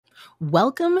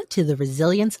Welcome to the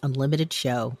Resilience Unlimited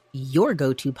Show, your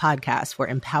go-to podcast for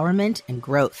empowerment and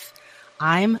growth.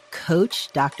 I'm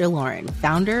Coach Dr. Lauren,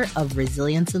 founder of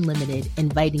Resilience Unlimited,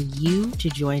 inviting you to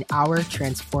join our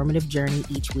transformative journey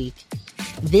each week.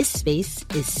 This space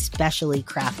is specially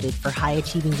crafted for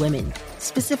high-achieving women,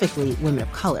 specifically women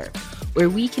of color, where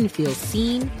we can feel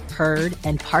seen, heard,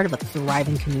 and part of a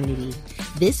thriving community.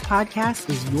 This podcast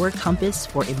is your compass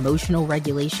for emotional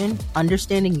regulation,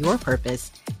 understanding your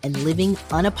purpose, and living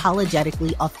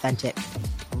unapologetically authentic.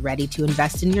 Ready to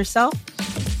invest in yourself?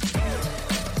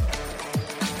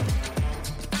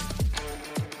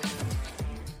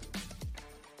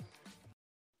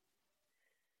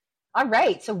 All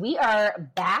right, so we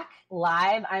are back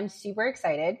live. I'm super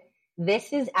excited.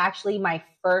 This is actually my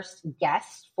first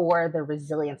guest for the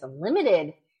Resilience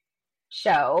Unlimited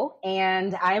show,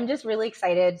 and I'm just really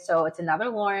excited. So it's another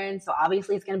Lauren, so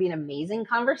obviously it's going to be an amazing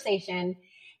conversation.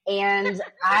 And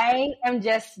I am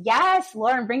just, yes,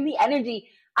 Lauren, bring the energy.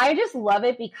 I just love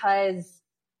it because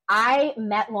I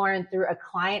met Lauren through a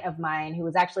client of mine who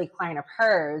was actually a client of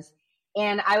hers.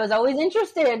 And I was always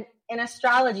interested in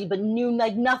astrology, but knew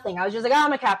like nothing. I was just like, oh,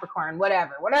 I'm a Capricorn,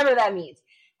 whatever that means.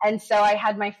 And so I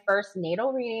had my first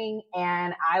natal reading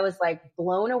and I was like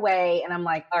blown away. And I'm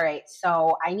like, all right,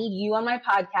 so I need you on my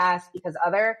podcast because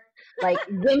other like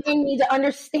women need to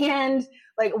understand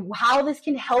like how this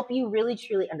can help you really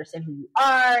truly understand who you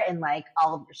are and like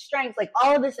all of your strengths, like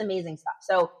all of this amazing stuff.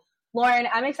 So Lauren,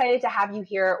 I'm excited to have you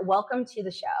here. Welcome to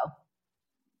the show.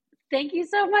 Thank you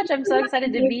so much. I'm so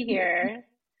excited to be here.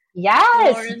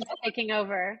 Yes. Lauren's taking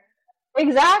over.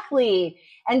 Exactly.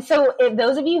 And so if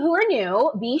those of you who are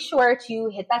new, be sure to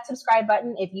hit that subscribe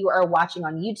button. If you are watching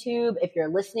on YouTube, if you're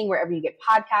listening wherever you get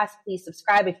podcasts, please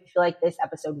subscribe if you feel like this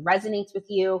episode resonates with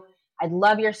you. I'd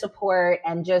love your support.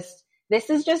 And just, this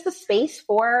is just a space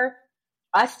for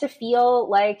us to feel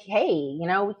like, hey, you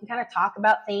know, we can kind of talk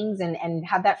about things and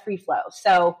have that free flow.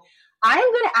 So I'm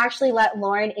going to actually let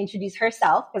Lauren introduce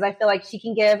herself because I feel like she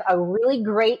can give a really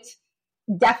great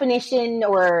definition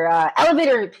or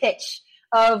elevator pitch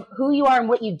of who you are and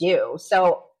what you do.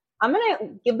 So I'm going to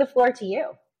give the floor to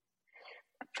you.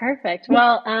 Perfect.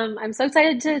 Well, I'm so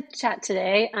excited to chat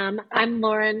today. I'm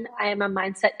Lauren. I am a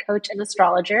mindset coach and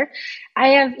astrologer. I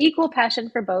have equal passion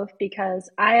for both because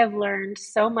I have learned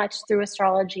so much through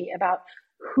astrology about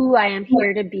who I am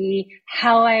here to be,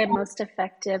 how I am most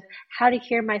effective, how to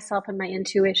hear myself and my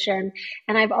intuition.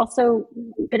 And I've also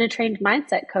been a trained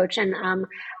mindset coach. And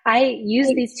I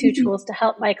use these two tools to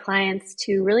help my clients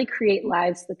to really create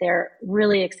lives that they're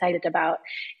really excited about.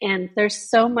 And there's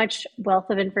so much wealth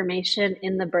of information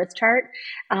in the birth chart.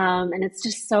 And it's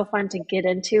just so fun to get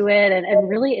into it. And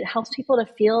really it helps people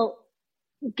to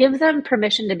give them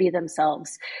permission to be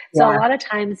themselves. So a lot of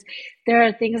times there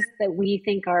are things that we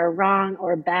think are wrong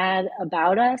or bad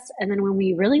about us. And then when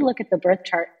we really look at the birth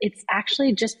chart, it's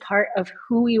actually just part of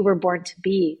who we were born to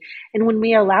be. And when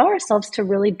we allow ourselves to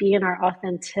really be in our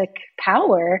authentic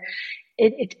power,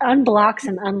 it unblocks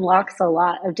and unlocks a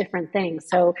lot of different things.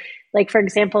 So like, for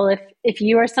example, if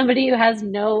you are somebody who has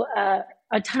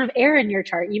a ton of air in your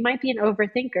chart, you might be an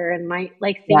overthinker and might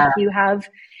like think you have,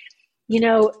 you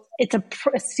know, it's a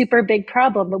super big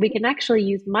problem, but we can actually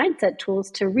use mindset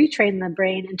tools to retrain the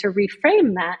brain and to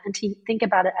reframe that and to think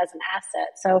about it as an asset.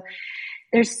 So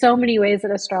there's so many ways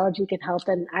that astrology can help.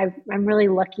 And I'm really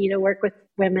lucky to work with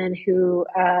women who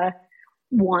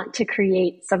want to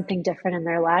create something different in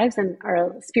their lives and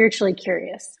are spiritually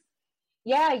curious.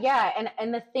 Yeah.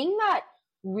 And the thing that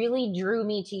really drew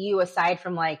me to you, aside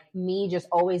from like me just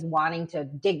always wanting to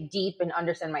dig deep and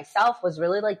understand myself, was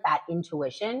really like that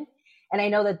intuition. And I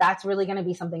know that that's really going to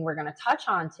be something we're going to touch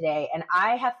on today. And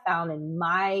I have found in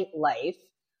my life,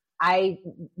 I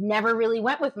never really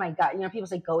went with my gut. You know, people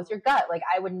say, go with your gut. Like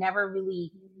I would never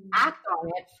really act on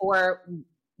it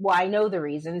well, I know the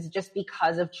reasons, just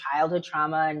because of childhood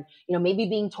trauma and, you know, maybe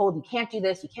being told you can't do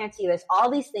this, you can't see this, all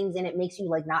these things. And it makes you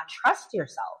like not trust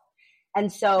yourself.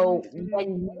 And so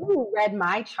when you read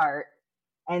my chart,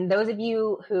 and those of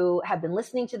you who have been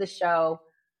listening to the show,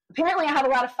 apparently I have a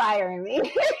lot of fire in me.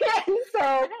 And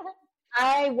so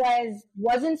I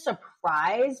wasn't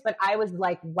surprised, but I was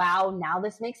like, wow, now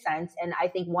this makes sense. And I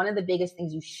think one of the biggest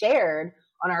things you shared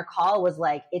on our call was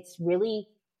like, it's really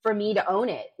for me to own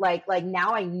it. Like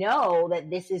now I know that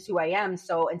this is who I am.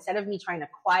 So instead of me trying to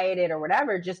quiet it or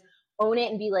whatever, just own it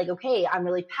and be like, okay, I'm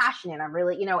really passionate. I'm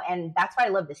really, you know, and that's why I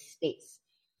love this space.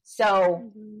 So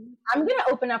I'm going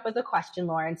to open up with a question,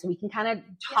 Lauren, so we can kind of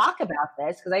talk about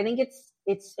this because I think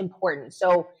it's important.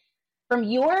 So from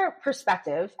your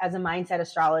perspective as a mindset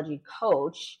astrology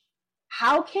coach,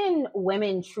 how can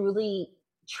women truly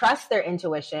trust their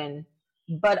intuition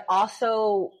but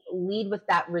also lead with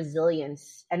that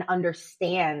resilience and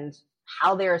understand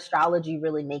how their astrology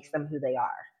really makes them who they are.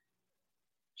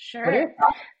 What are Sure. your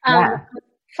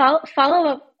thoughts? Follow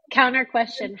up counter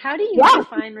question. How do you Yeah.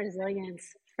 define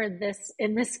resilience for this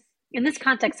in this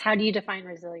context? How do you define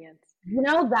resilience?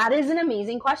 That is an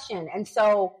amazing question. And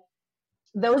so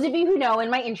those of you who know, in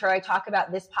my intro, I talk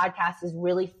about this podcast is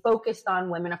really focused on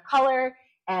women of color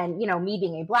and, me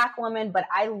being a Black woman, but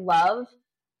I love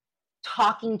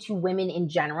talking to women in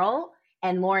general.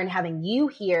 And Lauren, having you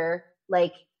here,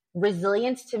 like,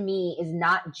 resilience to me is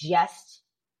not just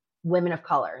women of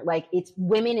color. Like, it's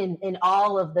women in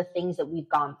all of the things that we've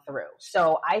gone through.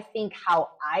 So I think how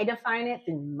I define it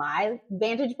through my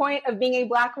vantage point of being a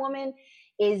Black woman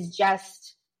is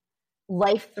just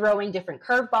life throwing different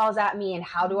curveballs at me, and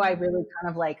how do I really kind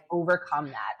of like overcome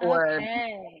that? Or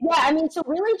so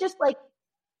really just like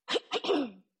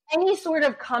any sort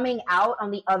of coming out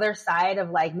on the other side of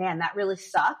like, man, that really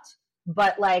sucked,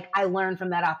 but like I learned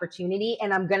from that opportunity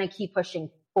and I'm going to keep pushing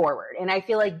forward. And I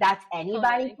feel like that's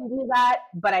anybody can do that,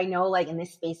 but I know like in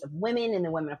this space of women and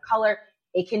the women of color,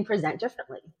 it can present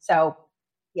differently. So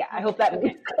yeah, I hope that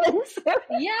makes sense.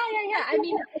 Yeah. I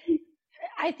mean,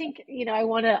 I think, I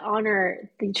want to honor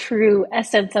the true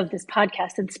essence of this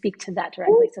podcast and speak to that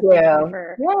directly. So thank you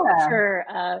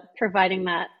for providing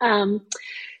that.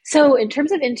 So in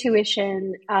terms of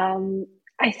intuition,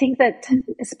 I think that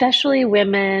especially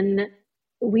women,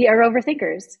 we are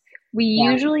overthinkers. We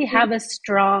usually have a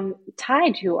strong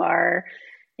tie to our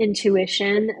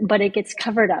intuition, but it gets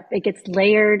covered up. It gets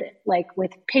layered, like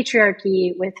with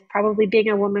patriarchy, with probably being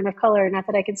a woman of color. Not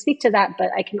that I can speak to that, but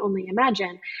I can only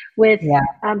imagine with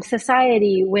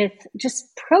society, with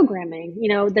just programming,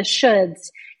 the shoulds.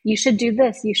 You should do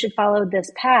this. You should follow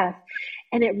this path.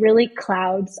 And it really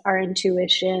clouds our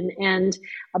intuition. And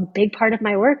a big part of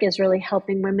my work is really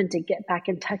helping women to get back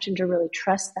in touch and to really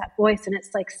trust that voice. And it's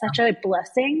like such a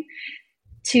blessing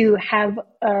to have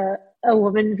a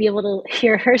woman be able to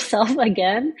hear herself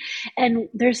again. And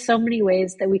there's so many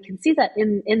ways that we can see that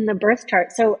in the birth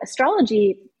chart. So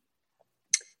astrology,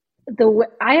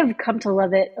 I have come to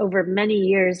love it over many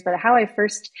years, but how I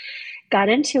first got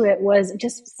into it was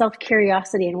just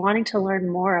self-curiosity and wanting to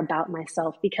learn more about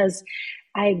myself, because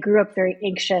I grew up very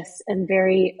anxious and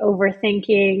very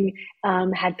overthinking,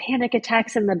 had panic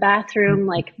attacks in the bathroom,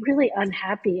 like really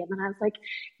unhappy. And then I was like,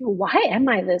 why am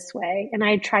I this way? And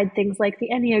I tried things like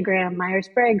the Enneagram,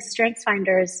 Myers-Briggs,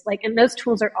 StrengthsFinders, and those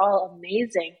tools are all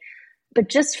amazing. But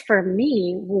just for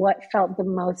me, what felt the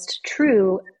most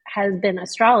true has been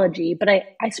astrology, but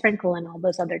I sprinkle in all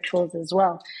those other tools as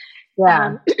well.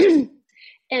 Yeah.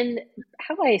 And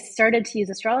how I started to use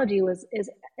astrology is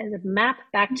as a map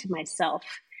back to myself.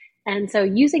 And so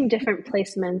using different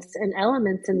placements and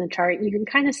elements in the chart, you can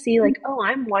kind of see like, oh,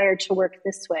 I'm wired to work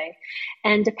this way.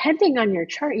 And depending on your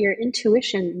chart, your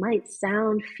intuition might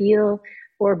sound, feel,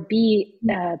 or be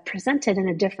presented in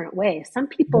a different way. Some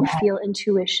people feel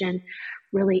intuition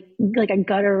really like a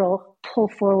guttural pull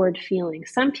forward feeling.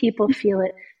 Some people feel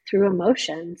it through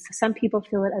emotions. Some people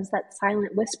feel it as that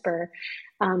silent whisper.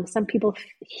 Some people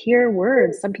hear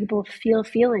words. Some people feel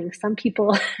feelings. Some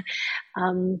people,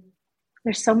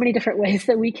 there's so many different ways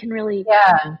that we can really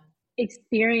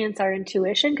experience our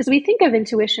intuition. Because we think of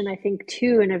intuition, I think,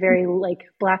 too, in a very like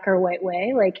black or white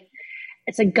way. Like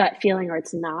it's a gut feeling or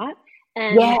it's not.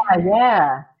 And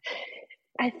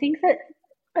I think that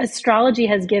astrology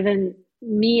has given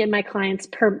me and my clients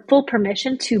full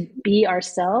permission to be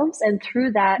ourselves. And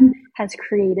through that has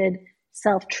created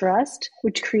self-trust,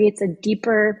 which creates a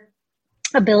deeper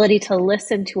ability to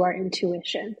listen to our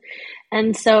intuition.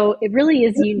 And so it really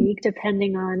is unique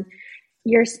depending on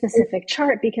your specific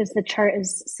chart, because the chart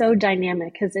is so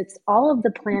dynamic, because it's all of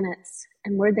the planets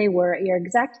and where they were at your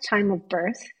exact time of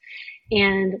birth,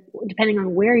 and depending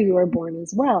on where you were born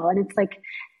as well. And it's like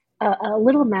a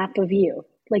little map of you.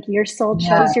 Like your soul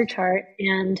chose your chart,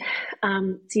 and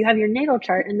so you have your natal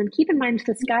chart, and then keep in mind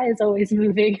the sky is always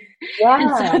moving, and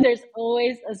so there's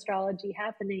always astrology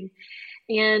happening.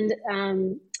 And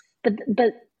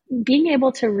but being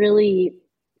able to really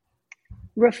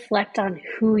reflect on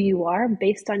who you are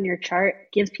based on your chart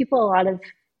gives people a lot of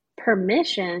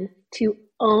permission to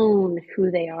own who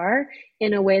they are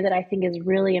in a way that I think is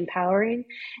really empowering.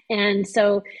 And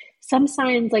so some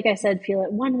signs, like I said, feel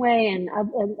it one way and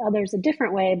others a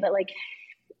different way, but like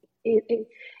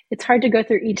it's hard to go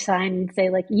through each sign and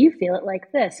say like, you feel it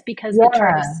like this, because the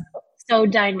chart is so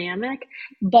dynamic.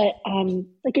 But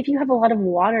like if you have a lot of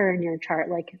water in your chart,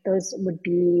 like those would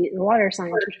be the water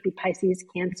signs, which would be Pisces,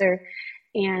 Cancer.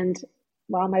 And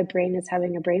while my brain is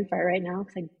having a brain fart right now,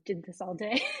 because I did this all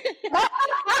day.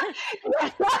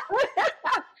 And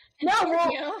No, well,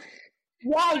 Scorpio.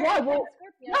 yeah. Sorry, Well,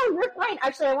 and Scorpio. no, you're fine.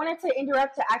 Actually, I wanted to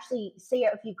interrupt to actually say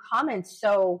a few comments.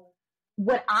 So,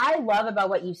 what I love about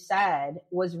what you said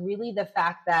was really the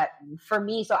fact that for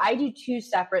me, so I do two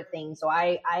separate things. So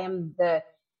I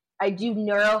do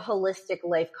neuro holistic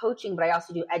life coaching, but I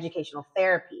also do educational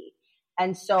therapy.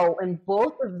 And so in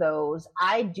both of those,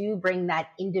 I do bring that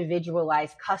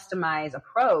individualized, customized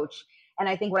approach. And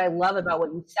I think what I love about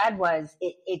what you said was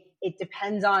it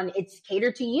depends on, it's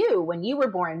catered to you when you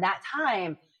were born, that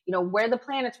time, you know, where the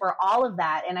planets were, all of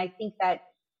that. And I think that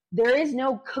there is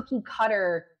no cookie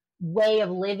cutter way of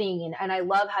living. And I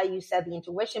love how you said the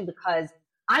intuition, because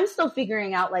I'm still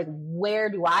figuring out like, where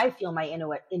do I feel my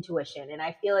intuition? And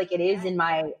I feel like it is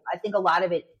I think a lot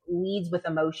of it leads with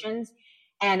emotions,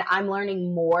 and I'm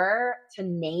learning more to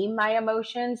name my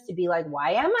emotions, to be like,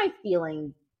 why am I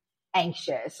feeling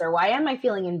anxious, or why am I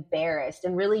feeling embarrassed,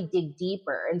 and really dig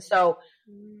deeper. And so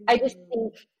I just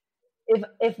think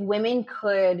if women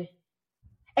could,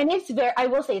 and I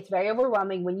will say it's very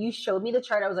overwhelming. When you showed me the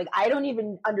chart, I was like, I don't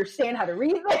even understand how to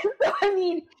read this. So, I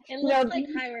mean, it looks like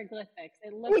hieroglyphics.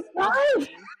 It looks it does.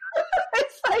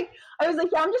 It's like, I was like,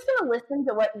 yeah, I'm just going to listen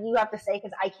to what you have to say,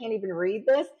 because I can't even read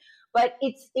this. But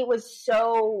it was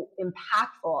so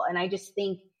impactful. And I just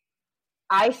think,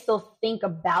 I still think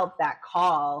about that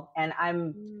call, and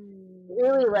I'm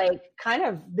really like, kind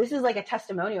of, this is like a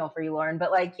testimonial for you, Lauren,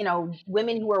 but like, you know,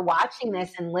 women who are watching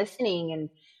this and listening, and,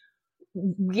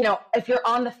 you know, if you're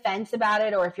on the fence about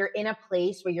it, or if you're in a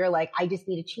place where you're like, I just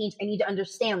need to change, I need to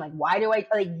understand, like, why do I,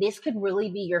 like, this could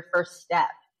really be your first step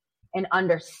in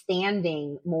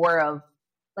understanding more of,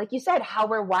 like you said, how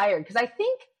we're wired. Because I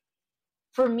think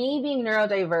for me, being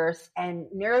neurodiverse, and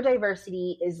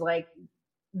neurodiversity is like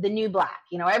the new black,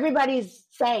 you know, everybody's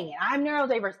saying it, I'm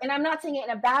neurodiverse, and I'm not saying it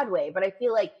in a bad way, but I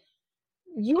feel like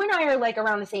you and I are like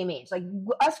around the same age. Like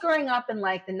us growing up in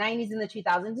like the 90s and the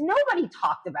 2000s, nobody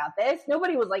talked about this.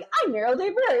 Nobody was like, I'm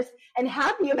neurodiverse and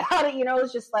happy about it. You know,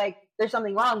 it's just like, there's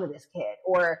something wrong with this kid,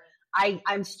 or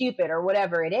I'm stupid, or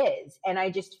whatever it is. And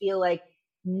I just feel like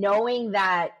knowing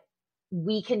that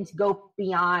we can go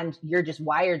beyond, you're just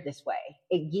wired this way,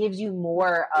 it gives you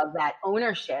more of that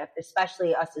ownership,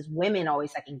 especially us as women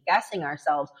always second guessing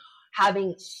ourselves,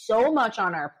 having so much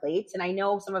on our plates. And I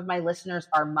know some of my listeners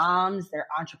are moms, they're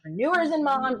entrepreneurs and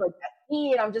moms, like that's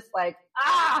me. And I'm just like,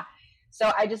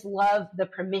 so I just love the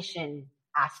permission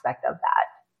aspect of that.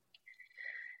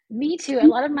 Me too. A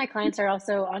lot of my clients are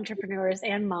also entrepreneurs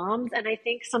and moms. And I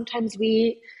think sometimes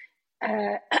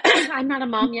I'm not a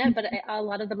mom yet, but a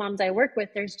lot of the moms I work with,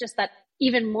 there's just that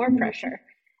even more pressure.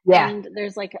 Yeah. And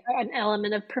there's like an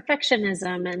element of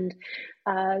perfectionism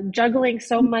and juggling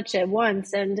so much at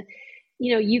once. And,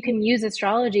 you know, you can use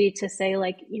astrology to say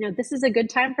like, you know, this is a good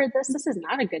time for this. This is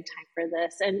not a good time for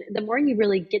this. And the more you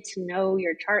really get to know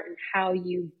your chart and how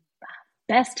you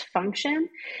best function,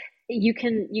 you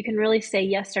can really say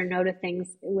yes or no to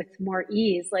things with more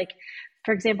ease. Like,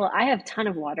 for example, I have a ton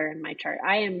of water in my chart.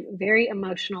 I am very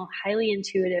emotional, highly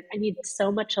intuitive. I need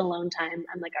so much alone time.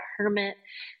 I'm like a hermit.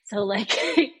 So like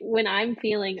when I'm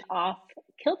feeling off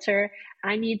kilter,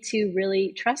 I need to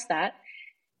really trust that.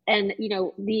 And, you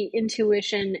know, the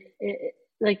intuition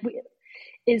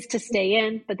is to stay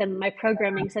in, but then my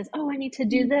programming says, oh, I need to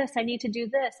do this. I need to do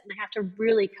this. And I have to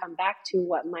really come back to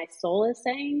what my soul is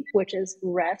saying, which is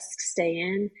rest, stay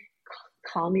in,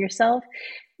 calm yourself.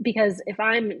 Because if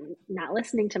I'm not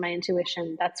listening to my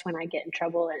intuition, that's when I get in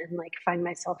trouble and like find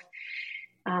myself,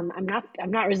 I'm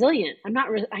not resilient.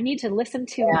 I need to listen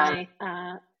to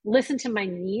listen to my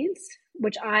needs,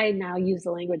 which I now use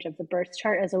the language of the birth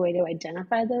chart as a way to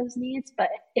identify those needs. But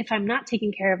if I'm not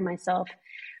taking care of myself,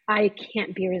 I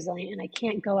can't be resilient, and I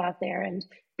can't go out there and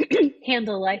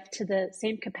handle life to the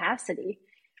same capacity.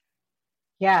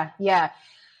 Yeah. Yeah.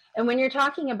 And when you're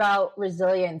talking about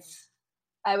resilience,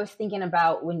 I was thinking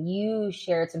about when you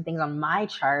shared some things on my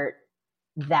chart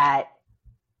that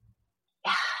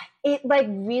it like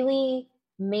really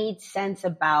made sense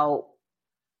about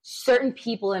certain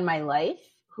people in my life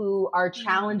who are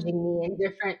challenging me in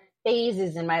different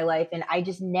phases in my life. And I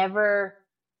just never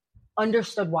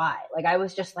understood why. Like, I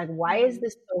was just like, why is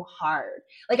this so hard?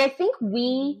 Like, I think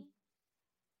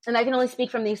and I can only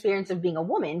speak from the experience of being a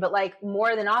woman, but like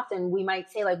more than often we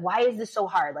might say like, why is this so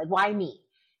hard? Like, why me?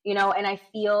 You know, and I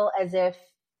feel as if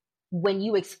when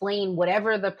you explain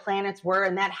whatever the planets were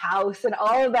in that house and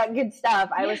all of that good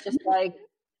stuff, I was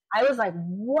like,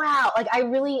 wow. Like, I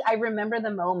remember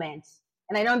the moment,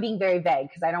 and I know I'm being very vague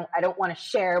because I don't want to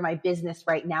share my business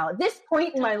right now at this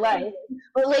point in my life,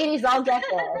 but ladies, I'll get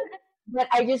there. But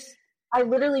I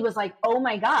literally was like, oh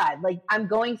my God, like I'm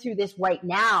going through this right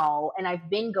now. And I've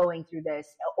been going through this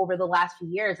over the last few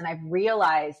years. And I've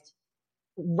realized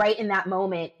right in that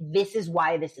moment, this is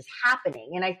why this is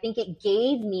happening. And I think it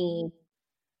gave me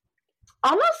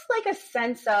almost like a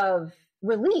sense of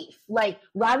relief. Like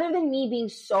rather than me being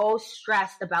so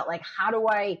stressed about like, how do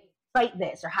I fight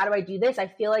this or how do I do this? I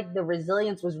feel like the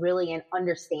resilience was really in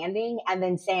understanding and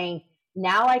then saying,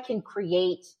 now I can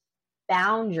create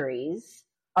boundaries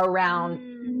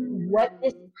around what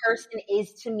this person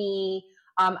is to me.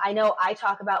 I know I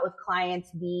talk about with clients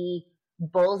the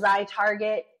bullseye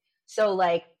target. So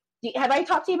like, have I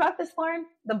talked to you about this, Lauren?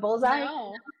 The bullseye?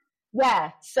 No.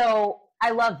 Yeah. So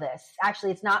I love this.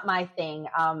 Actually, it's not my thing.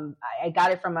 I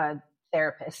got it from a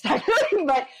therapist,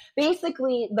 but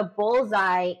basically the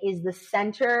bullseye is the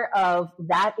center of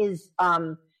that is,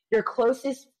 your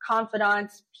closest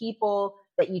confidants, people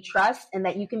that you trust and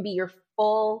that you can be your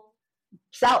full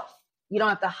self. You don't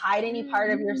have to hide any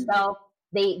part of yourself.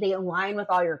 They align with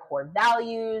all your core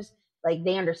values. Like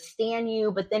they understand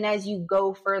you, but then as you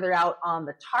go further out on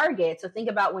the target, so think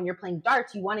about when you're playing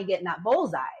darts, you want to get in that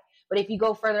bullseye. But if you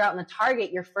go further out in the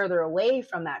target, you're further away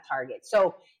from that target.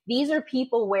 So these are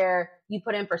people where you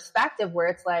put in perspective where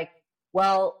it's like,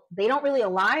 well, they don't really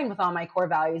align with all my core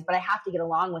values, but I have to get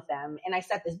along with them. And I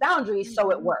set this boundary,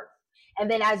 so it works. And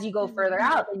then as you go further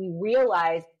out, then you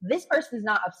realize this person's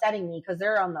not upsetting me because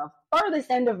they're on the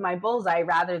farthest end of my bullseye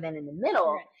rather than in the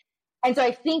middle. Right. And so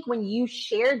I think when you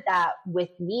shared that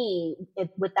with me,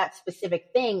 with that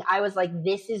specific thing, I was like,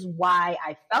 this is why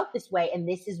I felt this way. And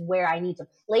this is where I need to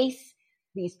place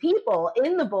these people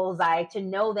in the bullseye to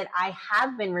know that I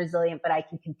have been resilient, but I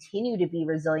can continue to be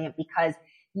resilient because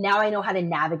now I know how to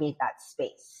navigate that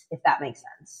space, if that makes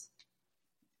sense.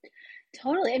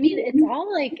 Totally. I mean, it's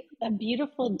all like a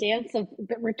beautiful dance of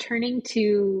returning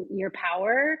to your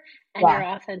power and your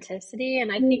authenticity.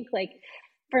 And I think like,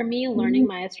 for me, learning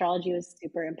my astrology was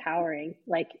super empowering.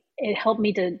 Like it helped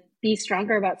me to be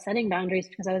stronger about setting boundaries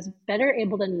because I was better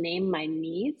able to name my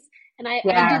needs. And I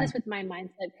do this with my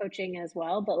mindset coaching as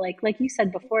well. But like you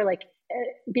said before, like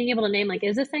being able to name, like,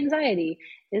 is this anxiety?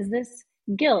 Is this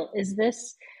guilt? Is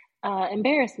this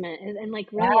embarrassment? And like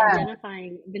really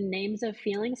identifying the names of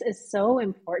feelings is so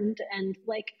important. And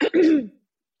like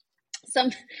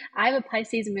I have a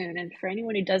Pisces moon. And for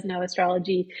anyone who does know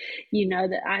astrology, you know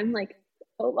that I'm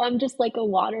just like a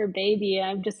water baby.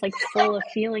 I'm just like full of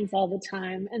feelings all the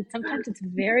time. And sometimes it's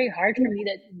very hard for me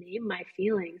to name my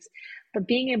feelings, but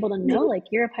being able to know, like,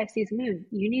 you're a Pisces moon,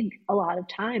 you need a lot of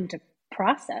time to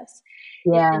process.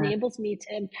 It enables me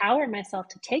to empower myself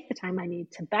to take the time I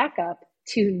need to back up,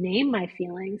 to name my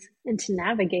feelings and to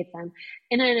navigate them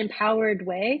in an empowered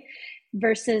way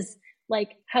versus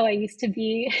like how I used to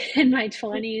be in my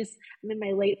 20s. I'm in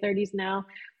my late 30s now,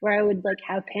 where I would like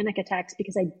have panic attacks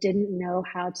because I didn't know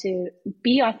how to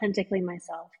be authentically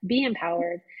myself, be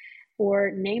empowered,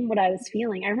 or name what I was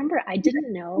feeling. I remember I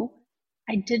didn't know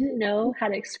how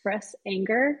to express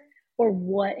anger or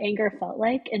what anger felt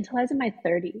like until I was in my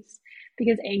 30s,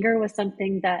 because anger was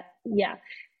something that,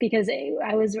 because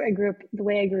I grew up the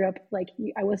way I grew up, like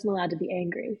I wasn't allowed to be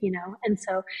angry, you know? And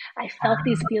so I felt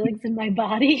these feelings in my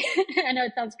body. I know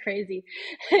it sounds crazy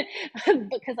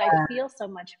because I feel so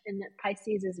much, and that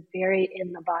Pisces is very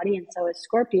in the body. And so is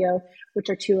Scorpio, which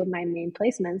are two of my main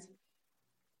placements.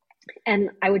 And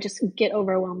I would just get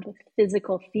overwhelmed with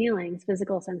physical feelings,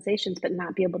 physical sensations, but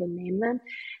not be able to name them.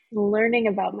 Learning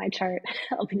about my chart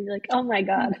helped me be like, oh my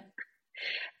God.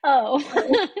 Oh,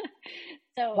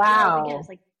 so wow. Again, it's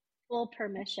like full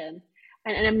permission.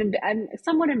 And I'm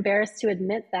somewhat embarrassed to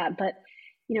admit that, but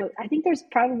you know, I think there's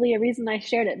probably a reason I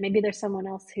shared it. Maybe there's someone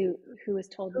else who was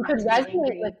told who could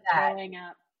resonate with that growing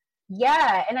up.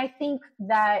 Yeah. And I think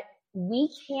that we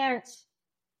can't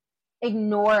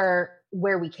ignore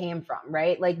where we came from,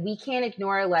 right? Like we can't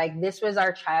ignore, like, this was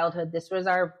our childhood. This was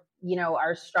our, you know,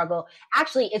 our struggle.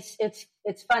 Actually, it's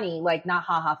funny, like not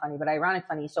haha funny, but ironic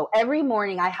funny. So every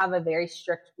morning I have a very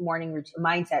strict morning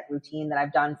mindset routine that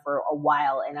I've done for a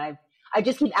while. And I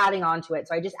just keep adding on to it.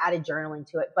 So I just added journaling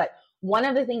to it. But one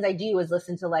of the things I do is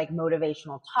listen to like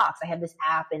motivational talks. I have this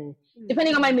app, and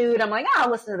depending on my mood, I'm like,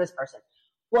 I'll listen to this person.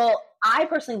 Well, I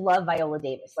personally love Viola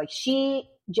Davis. Like she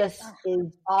just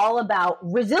is all about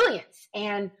resilience,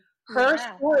 and her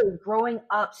story growing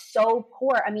up so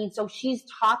poor. I mean, so she's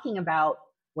talking about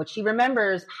what she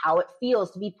remembers, how it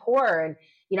feels to be poor, and,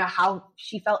 you know, how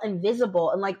she felt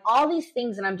invisible and like all these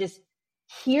things. And I'm just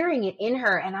hearing it in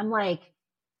her, and I'm like,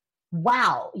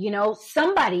 wow, you know,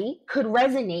 somebody could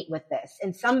resonate with this,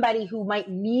 and somebody who might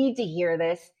need to hear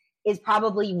this is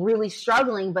probably really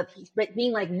struggling, but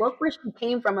being like, look where she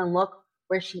came from and look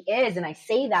where she is. And I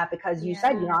say that because you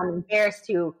said, Yeah. I'm embarrassed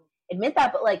to admit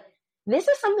that, but like, this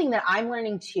is something that I'm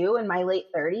learning too in my late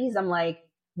 30s. I'm like,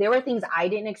 there were things I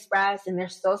didn't express, and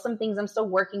there's still some things I'm still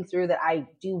working through that I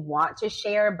do want to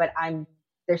share, but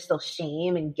there's still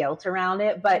shame and guilt around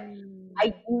it. But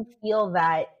I do feel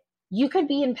that you could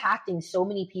be impacting so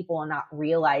many people and not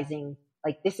realizing,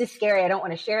 like, this is scary. I don't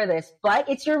want to share this, but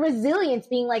it's your resilience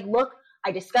being like, look,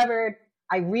 I discovered,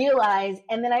 I realized.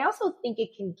 And then I also think it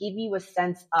can give you a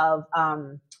sense of,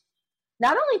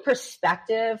 not only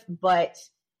perspective, but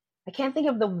I can't think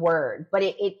of the word, but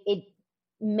it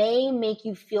may make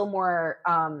you feel more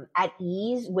at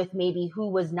ease with maybe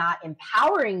who was not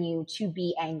empowering you to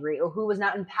be angry, or who was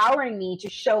not empowering me to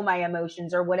show my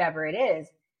emotions, or whatever it is,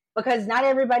 because not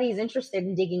everybody is interested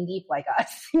in digging deep like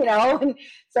us, and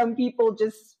some people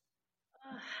just,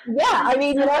 I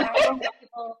mean,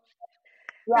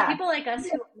 for people like us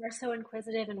who are so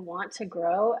inquisitive and want to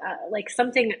grow, like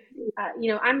something,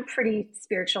 I'm pretty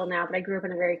spiritual now, but I grew up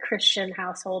in a very Christian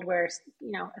household where,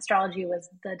 astrology was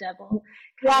the devil.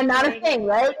 Yeah, not a thing,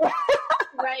 right?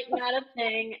 Right, not a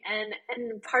thing.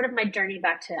 And part of my journey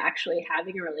back to actually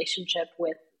having a relationship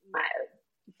with my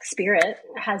spirit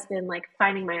has been like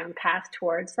finding my own path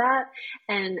towards that.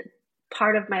 And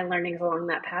part of my learnings along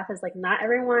that path is like, not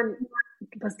everyone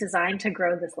was designed to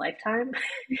grow this lifetime.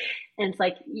 And it's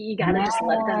like, you got to just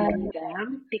let them be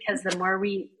them, because the more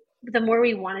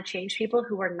we want to change people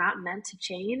who are not meant to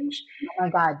change. Oh my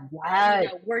God.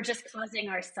 Yes. We're just causing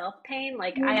ourselves pain.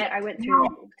 Like I went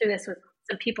through this with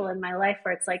some people in my life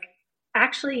where it's like,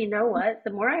 actually, you know what?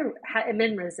 The more I am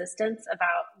in resistance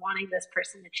about wanting this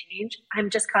person to change, I'm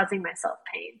just causing myself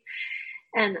pain.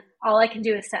 And all I can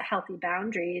do is set healthy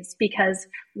boundaries, because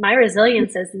my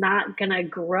resilience is not going to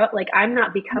grow. Like, I'm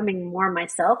not becoming more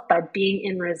myself by being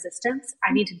in resistance.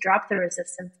 I need to drop the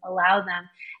resistance, allow them,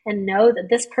 and know that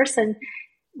this person,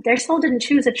 their soul didn't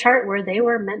choose a chart where they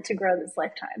were meant to grow this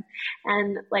lifetime.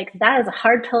 And like, that is a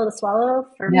hard pill to swallow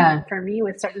for me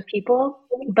with certain people.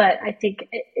 But I think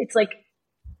it's like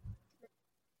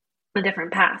a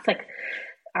different path. Like,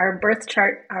 our birth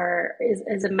chart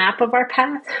is a map of our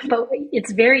path, but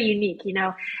it's very unique,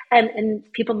 and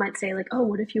people might say like, oh,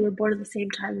 what if you were born at the same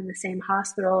time in the same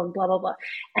hospital and blah, blah, blah.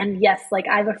 And yes, like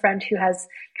I have a friend who has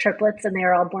triplets and they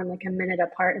were all born like a minute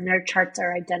apart and their charts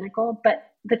are identical, but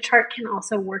the chart can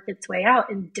also work its way out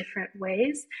in different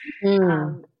ways.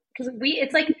 Because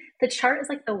it's like, the chart is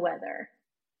like the weather.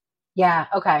 Yeah.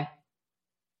 Okay.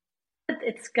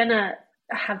 It's gonna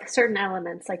have certain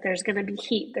elements, like there's going to be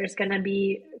heat, there's going to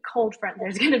be cold front,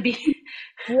 there's going to be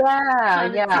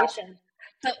condensation.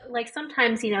 But like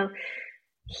sometimes,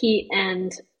 heat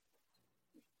and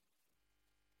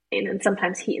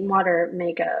sometimes heat and water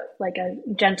make a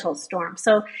gentle storm.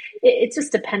 So it's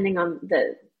just depending on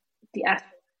the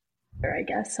atmosphere, I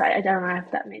guess. I don't know if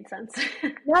that made sense.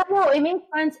 No, it makes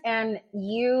sense. And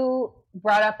you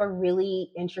brought up a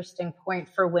really interesting point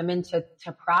for women to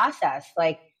process.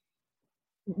 Like,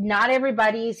 not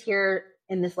everybody's here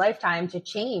in this lifetime to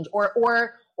change or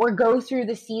go through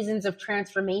the seasons of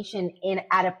transformation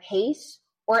at a pace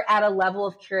or at a level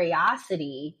of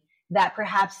curiosity that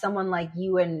perhaps someone like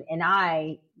you and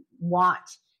I want.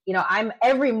 I'm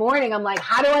every morning, I'm like,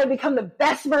 how do I become the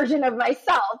best version of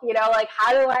myself? Like,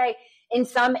 how do I, in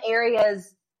some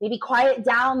areas, maybe quiet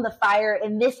down the fire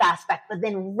in this aspect, but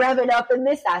then rev it up in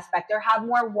this aspect, or have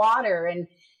more water. And,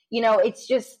 it's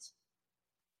just,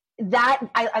 that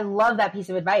I love that piece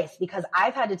of advice, because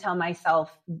I've had to tell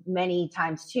myself many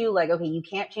times too, like, okay, you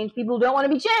can't change people who don't want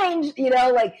to be changed,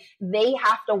 like they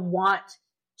have to want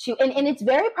to, and it's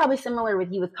very probably similar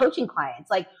with you with coaching clients.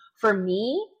 Like for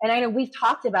me, and I know we've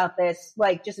talked about this,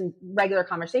 like just in regular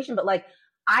conversation, but like,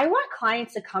 I want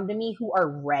clients to come to me who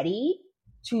are ready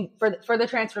for the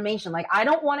transformation. Like, I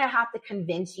don't want to have to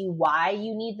convince you why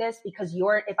you need this, because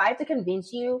if I have to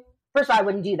convince you, first of all, I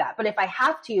wouldn't do that. But if I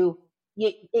have to,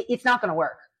 it's not going to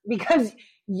work, because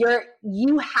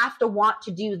you have to want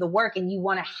to do the work, and you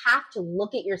want to have to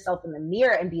look at yourself in the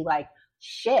mirror and be like,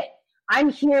 shit, I'm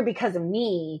here because of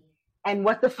me. And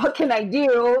what the fuck can I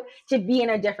do to be in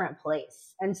a different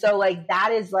place? And so like,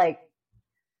 that's like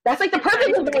the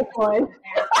perfect one.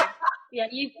 Yeah.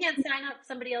 You can't sign up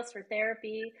somebody else for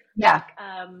therapy. Yeah.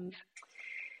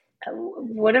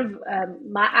 One of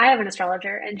I have an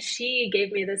astrologer, and she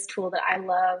gave me this tool that I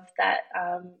love that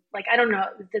I don't know,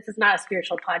 this is not a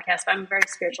spiritual podcast, but I'm a very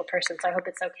spiritual person, so I hope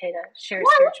it's okay to share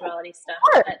spirituality stuff.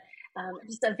 But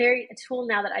just a tool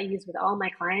now that I use with all my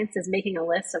clients is making a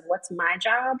list of what's my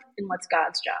job and what's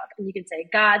God's job. And you can say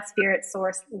God, spirit,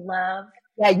 source, love,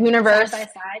 universe, side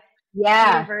by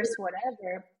side, universe,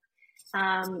 whatever.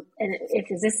 And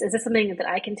is this something that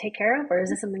I can take care of, or is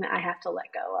this something that I have to let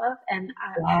go of? And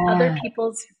Yeah.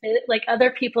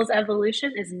 other people's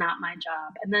evolution is not my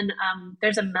job. And then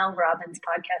there's a Mel Robbins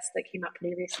podcast that came out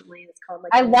pretty recently. It's called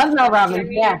like I the love Mel Wisdom Robbins.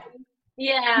 Theory. Yeah.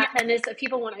 Yeah, and if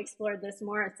people want to explore this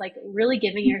more, it's like really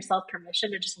giving yourself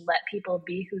permission to just let people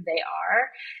be who they are,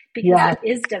 because Yeah. it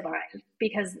is divine.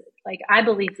 Because like I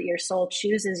believe that your soul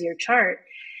chooses your chart,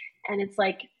 and it's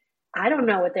like I don't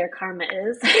know what their karma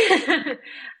is.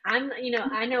 I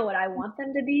know what I want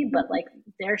them to be, but like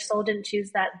their soul didn't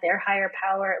choose that. Their higher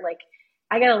power, like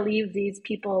I got to leave these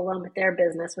people alone with their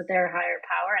business, with their higher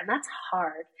power. And that's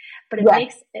hard, but it Yeah.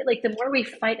 makes it like the more we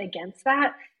fight against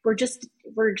that, we're just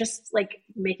like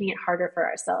making it harder for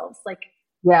ourselves. Like,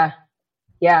 Yeah.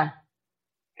 Yeah.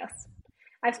 yes,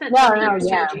 I've spent so many years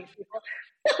Yeah. changing people,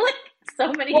 like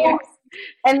so many Well, years.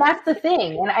 and that's the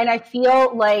thing. And I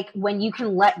feel like when you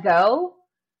can let go,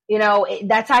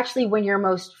 that's actually when you're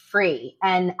most free.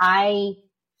 And I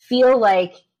feel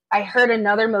like I heard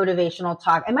another motivational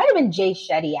talk. It might have been Jay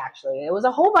Shetty, actually. It was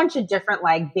a whole bunch of different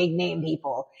like big name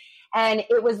people. And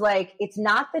it was like, it's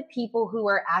not the people who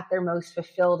are at their most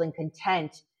fulfilled and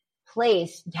content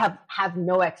place have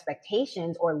no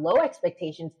expectations or low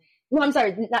expectations. No, I'm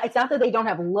sorry. It's not that they don't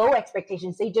have low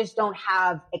expectations. They just don't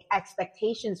have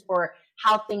expectations for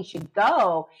how things should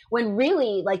go, when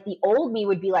really like the old me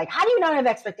would be like, how do you not have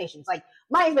expectations? Like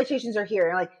my expectations are here.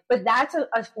 And like, but that's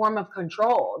a form of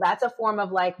control. That's a form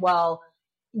of like, well,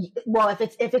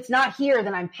 if it's not here,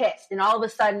 then I'm pissed. And all of a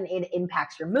sudden it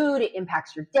impacts your mood. It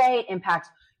impacts your day. It impacts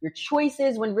your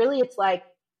choices, when really it's like,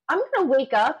 I'm going to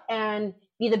wake up and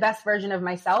be the best version of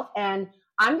myself. And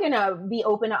I'm going to be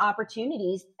open to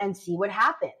opportunities and see what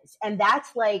happens. And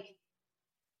that's like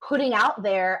putting out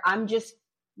there, I'm just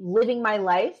living my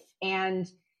life. And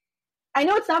I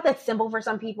know it's not that simple for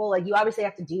some people. Like you obviously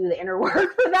have to do the inner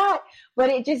work for that, but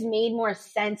it just made more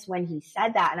sense when he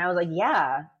said that. And I was like,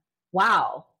 yeah,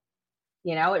 wow.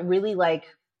 It really like,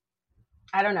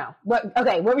 I don't know. What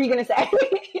were you going to say?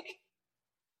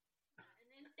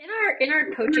 In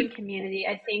our coaching community,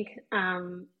 I think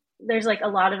there's like a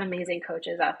lot of amazing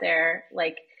coaches out there,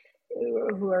 like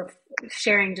who are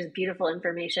sharing just beautiful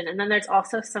information. And then there's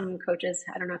also some coaches,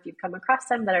 I don't know if you've come across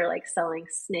them, that are like selling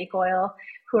snake oil,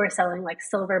 who are selling like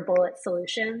silver bullet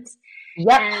solutions.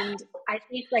 Yep. And I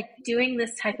think like doing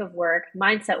this type of work,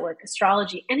 mindset work,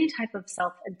 astrology, any type of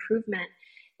self-improvement,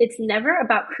 it's never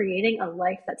about creating a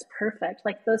life that's perfect.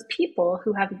 Like those people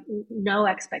who have no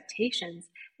expectations,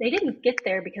 they didn't get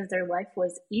there because their life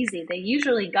was easy. They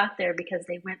usually got there because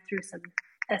they went through some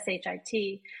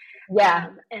SHIT. Yeah.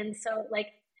 And so like,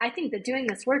 I think that doing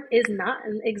this work is not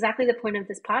exactly the point of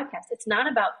this podcast. It's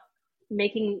not about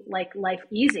making like life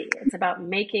easy. It's about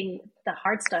making the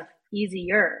hard stuff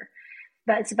easier.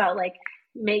 But it's about like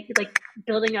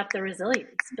building up your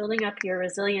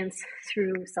resilience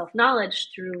through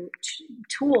self-knowledge, through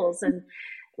tools. And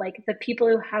like the people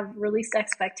who have released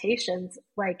expectations,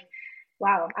 like,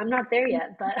 wow, I'm not there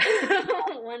yet, but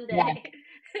one day.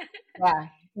 Yeah.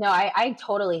 No, I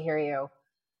totally hear you.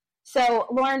 So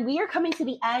Lauren, we are coming to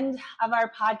the end of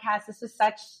our podcast. This was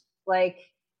such like,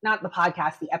 not the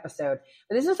podcast, the episode,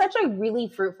 but this was such a really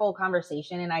fruitful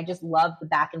conversation. And I just love the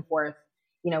back and forth,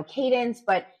 cadence.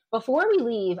 But before we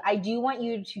leave, I do want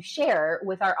you to share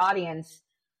with our audience,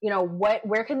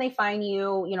 where can they find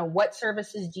you? What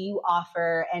services do you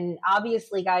offer? And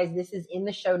obviously, guys, this is in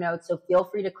the show notes, so feel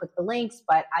free to click the links,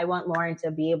 but I want Lauren to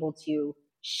be able to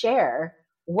share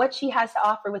what she has to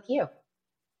offer with you.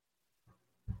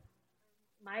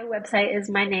 My website is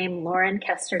my name,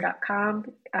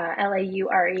 laurenkester.com,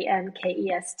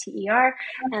 LAURENKESTER,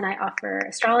 and I offer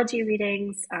astrology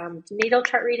readings, natal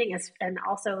chart reading, and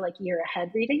also like year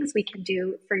ahead readings we can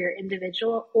do for your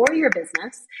individual or your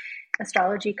business.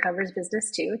 Astrology covers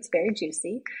business too. It's very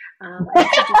juicy. I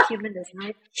also do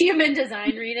human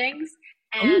design readings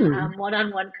and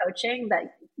one-on-one coaching.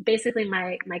 That basically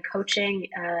my coaching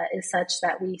is such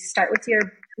that we start with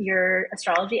your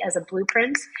astrology as a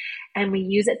blueprint, and we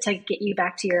use it to get you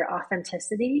back to your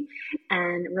authenticity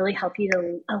and really help you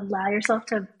to allow yourself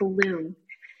to bloom.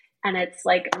 And it's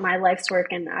like my life's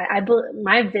work, and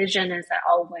my vision is that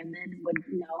all women would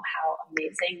know how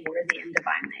amazing, worthy, and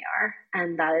divine they are.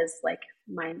 And that is like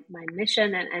my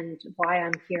mission and why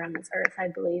I'm here on this earth, I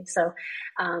believe. So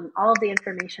all of the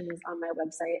information is on my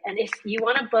website. And if you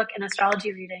want to book an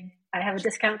astrology reading, I have a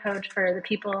discount code for the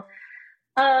people,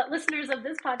 listeners of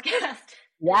this podcast.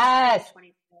 Yes.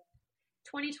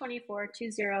 2024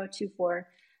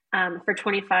 for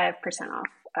 25% off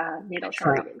natal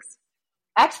chart readings.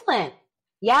 Excellent.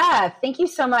 Yeah, thank you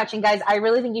so much. And guys, I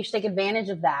really think you should take advantage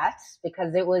of that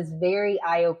because it was very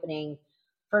eye-opening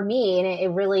for me. And it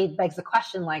really begs the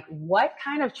question, like, what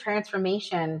kind of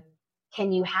transformation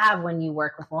can you have when you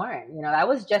work with Lauren? You know, that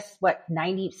was just what,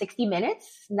 90, 60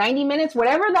 minutes, 90 minutes,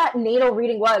 whatever that natal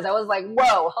reading was. I was like,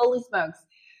 whoa, holy smokes.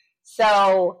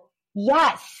 So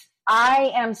yes,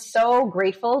 I am so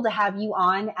grateful to have you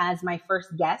on as my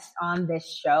first guest on this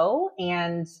show.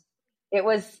 And it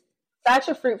was such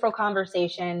a fruitful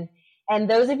conversation. And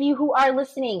those of you who are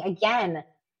listening, again,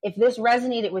 if this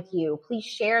resonated with you, please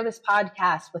share this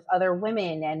podcast with other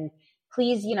women and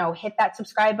please, you know, hit that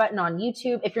subscribe button on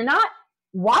YouTube. If you're not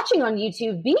watching on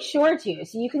YouTube, be sure to,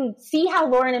 so you can see how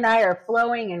Lauren and I are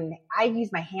flowing, and I use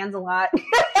my hands a lot.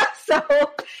 So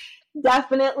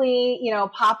definitely, you know,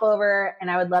 pop over,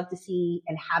 and I would love to see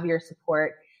and have your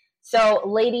support. So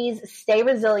ladies, stay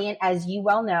resilient, as you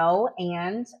well know,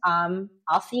 and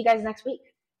I'll see you guys next week.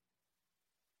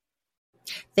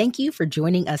 Thank you for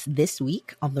joining us this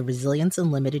week on the Resilience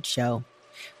Unlimited show.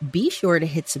 Be sure to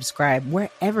hit subscribe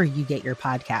wherever you get your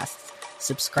podcasts.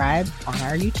 Subscribe on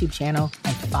our YouTube channel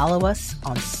and follow us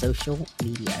on social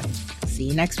media. See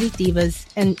you next week, divas.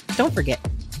 And don't forget,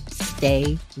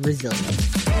 stay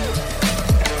resilient.